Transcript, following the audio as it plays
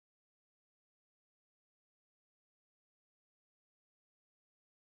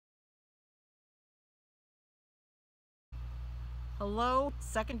Hello,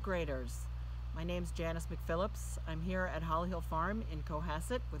 second graders. My name's Janice McPhillips. I'm here at Holly Hill Farm in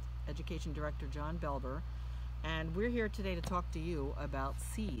Cohasset with Education Director John Belber, and we're here today to talk to you about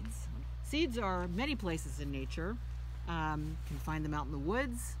seeds. Seeds are many places in nature. You can find them out in the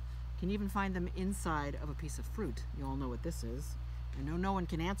woods. You can even find them inside of a piece of fruit. You all know what this is. I know no one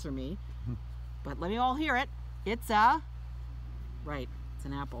can answer me, but let me all hear it. It's an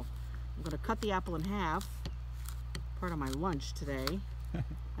apple. I'm going to cut the apple in half, part of my lunch today,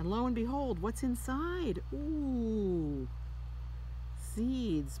 and lo and behold, what's inside? Ooh,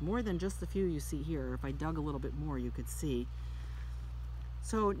 seeds, more than just the few you see here. If I dug a little bit more, you could see.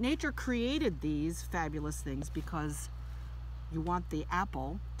 So nature created these fabulous things because you want the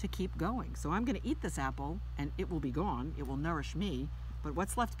apple to keep going. So I'm going to eat this apple and it will be gone. It will nourish me. But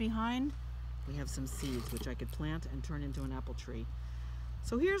what's left behind? We have some seeds which I could plant and turn into an apple tree.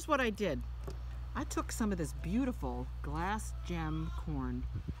 So here's what I did. I took some of this beautiful glass gem corn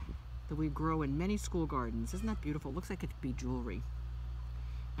that we grow in many school gardens. Isn't that beautiful? It looks like it could be jewelry.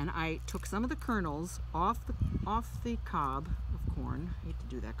 And I took some of the kernels off the cob of corn. I hate to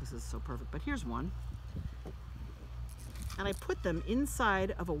do that because it's so perfect, but here's one. And I put them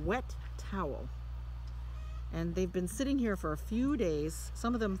inside of a wet towel. And they've been sitting here for a few days,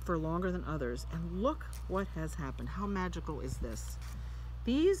 some of them for longer than others. And look what has happened. How magical is this?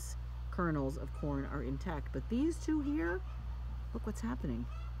 These kernels of corn are intact, but these two here, look what's happening.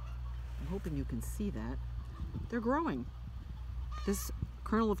 I'm hoping you can see that. They're growing. This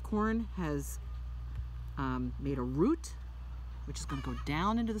kernel of corn has made a root, which is going to go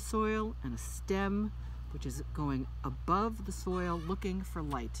down into the soil, and a stem, which is going above the soil looking for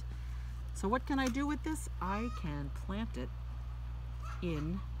light. So what can I do with this? I can plant it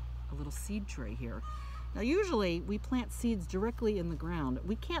in a little seed tray here. Now usually we plant seeds directly in the ground.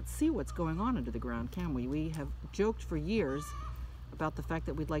 We can't see what's going on under the ground, can we? We have joked for years about the fact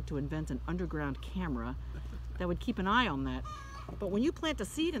that we'd like to invent an underground camera that would keep an eye on that. But when you plant a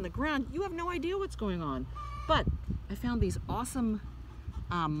seed in the ground, you have no idea what's going on. But I found these awesome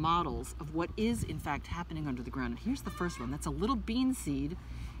models of what is in fact happening under the ground. And here's the first one. That's a little bean seed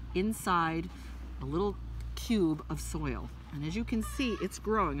inside a little cube of soil. And as you can see, it's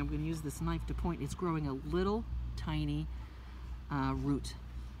growing. I'm going to use this knife to point. It's growing a little tiny root.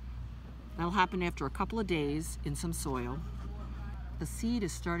 That'll happen after a couple of days in some soil. The seed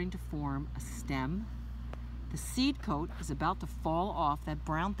is starting to form a stem. The seed coat is about to fall off. That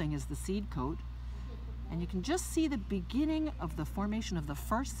brown thing is the seed coat. And you can just see the beginning of the formation of the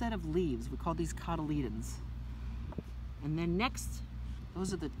first set of leaves. We call these cotyledons. And then next,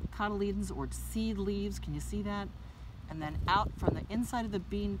 those are the cotyledons or seed leaves. Can you see that? And then out from the inside of the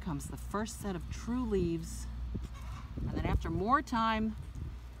bean comes the first set of true leaves. And then after more time,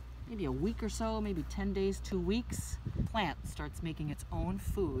 maybe a week or so, maybe 10 days, 2 weeks, the plant starts making its own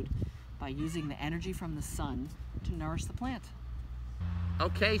food by using the energy from the sun to nourish the plant.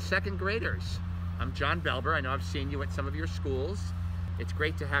 Okay, second graders. I'm John Belber. I know I've seen you at some of your schools. It's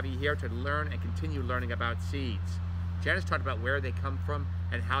great to have you here to learn and continue learning about seeds. Janice talked about where they come from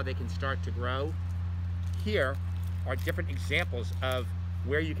and how they can start to grow. Here are different examples of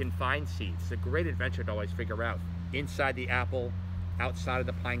where you can find seeds. It's a great adventure to always figure out. Inside the apple, outside of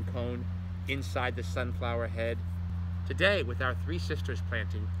the pine cone, inside the sunflower head. Today, with our Three Sisters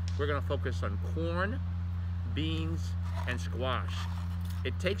planting, we're going to focus on corn, beans, and squash.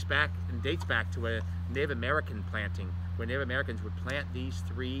 It dates back to a Native American planting, where Native Americans would plant these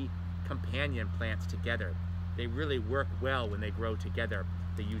three companion plants together. They really work well when they grow together.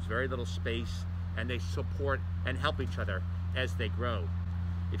 They use very little space, and they support and help each other as they grow.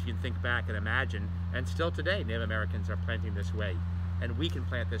 If you can think back and imagine, and still today Native Americans are planting this way, and we can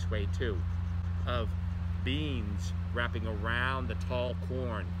plant this way too, of beans wrapping around the tall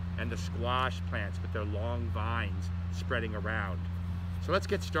corn and the squash plants with their long vines spreading around. So let's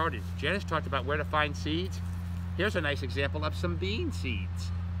get started. Janice talked about where to find seeds. Here's a nice example of some bean seeds.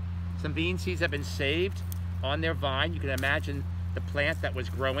 Some bean seeds have been saved on their vine. You can imagine the plant that was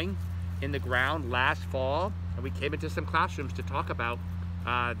growing in the ground last fall, and we came into some classrooms to talk about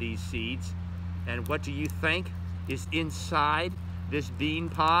these seeds. And what do you think is inside this bean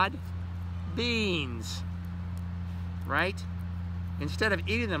pod? Beans, right? Instead of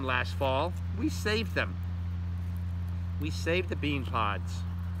eating them last fall, we saved them. We saved the bean pods,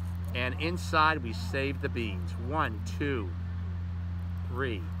 and inside we saved the beans. 1, 2,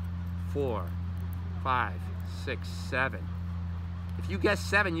 3, 4, 5, 6, 7. If you guessed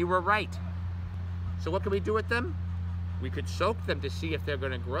 7, you were right. So what can we do with them? We could soak them to see if they're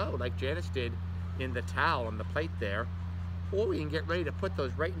going to grow, like Janice did in the towel on the plate there. Or we can get ready to put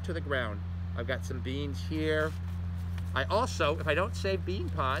those right into the ground. I've got some beans here. I also, if I don't save bean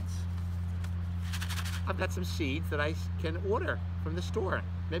pods, I've got some seeds that I can order from the store.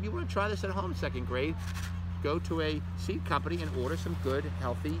 Maybe you want to try this at home, second grade. Go to a seed company and order some good,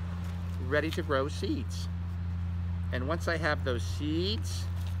 healthy, ready-to-grow seeds. And once I have those seeds,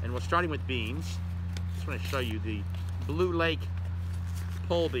 and we're starting with beans, I just want to show you the Blue Lake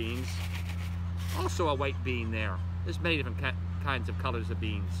pole beans. Also a white bean there. There's many different kinds of colors of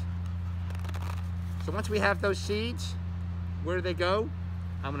beans. So once we have those seeds, where do they go?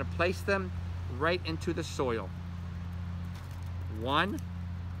 I'm going to place them right into the soil. 1,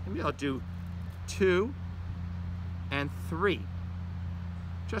 maybe I'll do 2 and 3,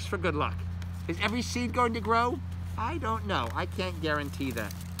 just for good luck. Is every seed going to grow? I don't know. I can't guarantee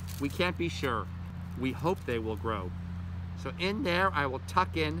that. We can't be sure. We hope they will grow. So in there, I will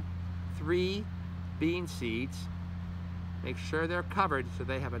tuck in 3 bean seeds. Make sure they're covered so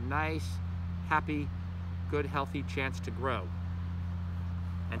they have a nice, happy, good, healthy chance to grow.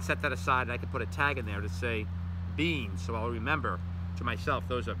 And set that aside, and I can put a tag in there to say beans, so I'll remember to myself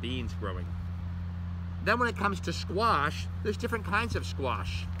those are beans growing. Then when it comes to squash, there's different kinds of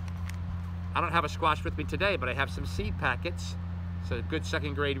squash. I don't have a squash with me today, but I have some seed packets. So good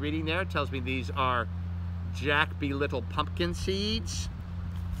second grade reading there tells me these are Jack B. Little pumpkin seeds.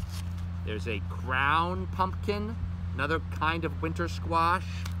 There's a crown pumpkin, another kind of winter squash.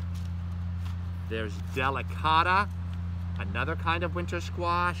 There's delicata, another kind of winter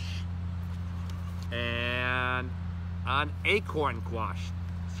squash, and an acorn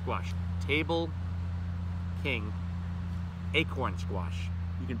squash, Table King acorn squash.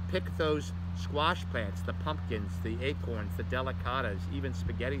 You can pick those squash plants, the pumpkins, the acorns, the delicatas, even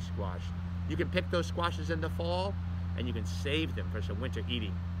spaghetti squash. You can pick those squashes in the fall, and you can save them for some winter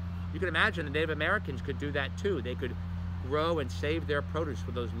eating. You can imagine the Native Americans could do that too. They could grow and save their produce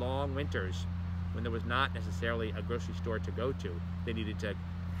for those long winters when there was not necessarily a grocery store to go to. They needed to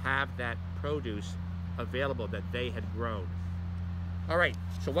have that produce available that they had grown. All right,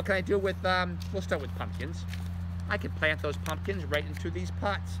 so what can I do with, we'll start with pumpkins. I can plant those pumpkins right into these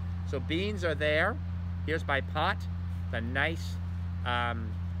pots. So beans are there. Here's my pot, the nice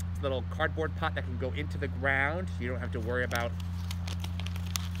little cardboard pot that can go into the ground, so you don't have to worry about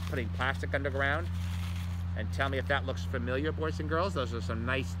putting plastic underground. And tell me if that looks familiar, boys and girls. Those are some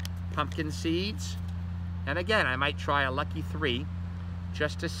nice pumpkin seeds. And again, I might try a lucky 3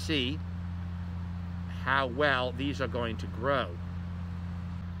 just to see how well these are going to grow.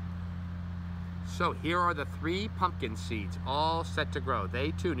 So here are the 3 pumpkin seeds all set to grow.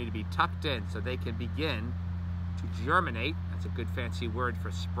 They too need to be tucked in so they can begin to germinate. That's a good fancy word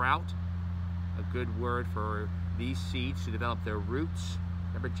for sprout. A good word for these seeds to develop their roots.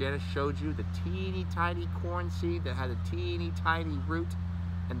 Remember Janice showed you the teeny tiny corn seed that had a teeny tiny root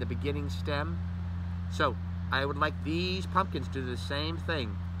and the beginning stem? So I would like these pumpkins to do the same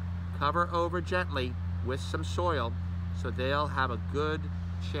thing. Cover over gently with some soil so they'll have a good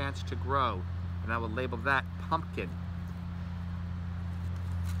chance to grow. And I will label that pumpkin.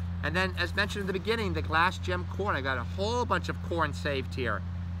 And then, as mentioned in the beginning, the glass gem corn. I got a whole bunch of corn saved here.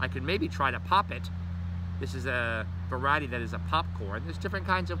 I could maybe try to pop it. This is a variety that is a popcorn. There's different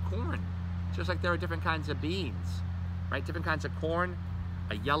kinds of corn, just like there are different kinds of beans, right? Different kinds of corn,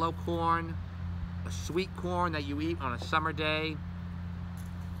 a yellow corn, a sweet corn that you eat on a summer day.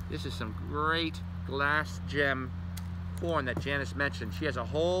 This is some great glass gem corn that Janice mentioned. She has a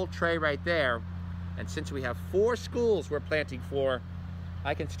whole tray right there. And since we have 4 schools we're planting for,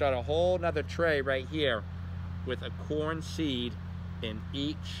 I can start a whole nother tray right here with a corn seed in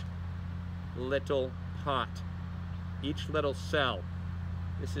each little pot, each little cell.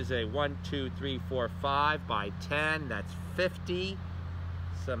 This is a 1, 2, 3, 4, 5 by 10. That's 50.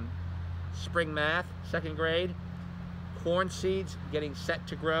 Some spring math, second grade. Corn seeds getting set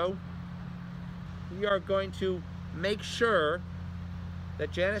to grow. We are going to make sure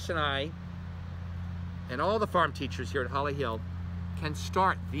that Janice and I and all the farm teachers here at Holly Hill can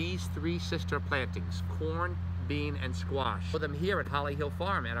start these 3 sister plantings, corn, bean, and squash. For them here at Holly Hill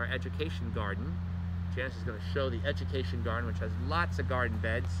Farm at our education garden. Janice is going to show the education garden, which has lots of garden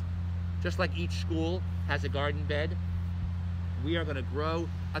beds. Just like each school has a garden bed, we are going to grow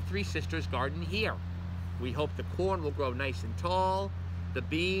a 3 sisters garden here. We hope the corn will grow nice and tall. The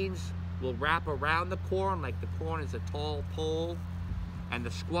beans will wrap around the corn like the corn is a tall pole. And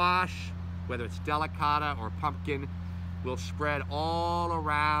the squash, whether it's delicata or pumpkin, will spread all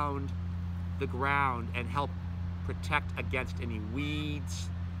around the ground and help protect against any weeds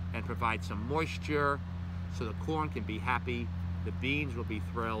and provide some moisture so the corn can be happy, the beans will be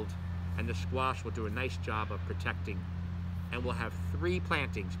thrilled, and the squash will do a nice job of protecting. And we'll have 3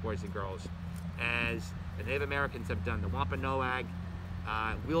 plantings, boys and girls, as the Native Americans have done, the Wampanoag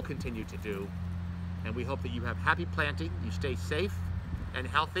will continue to do. And we hope that you have happy planting, you stay safe and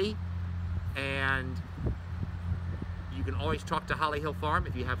healthy, and you can always talk to Holly Hill Farm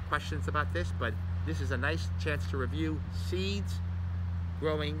if you have questions about this, but this is a nice chance to review seeds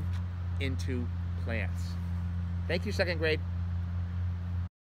growing into plants. Thank you, second grade.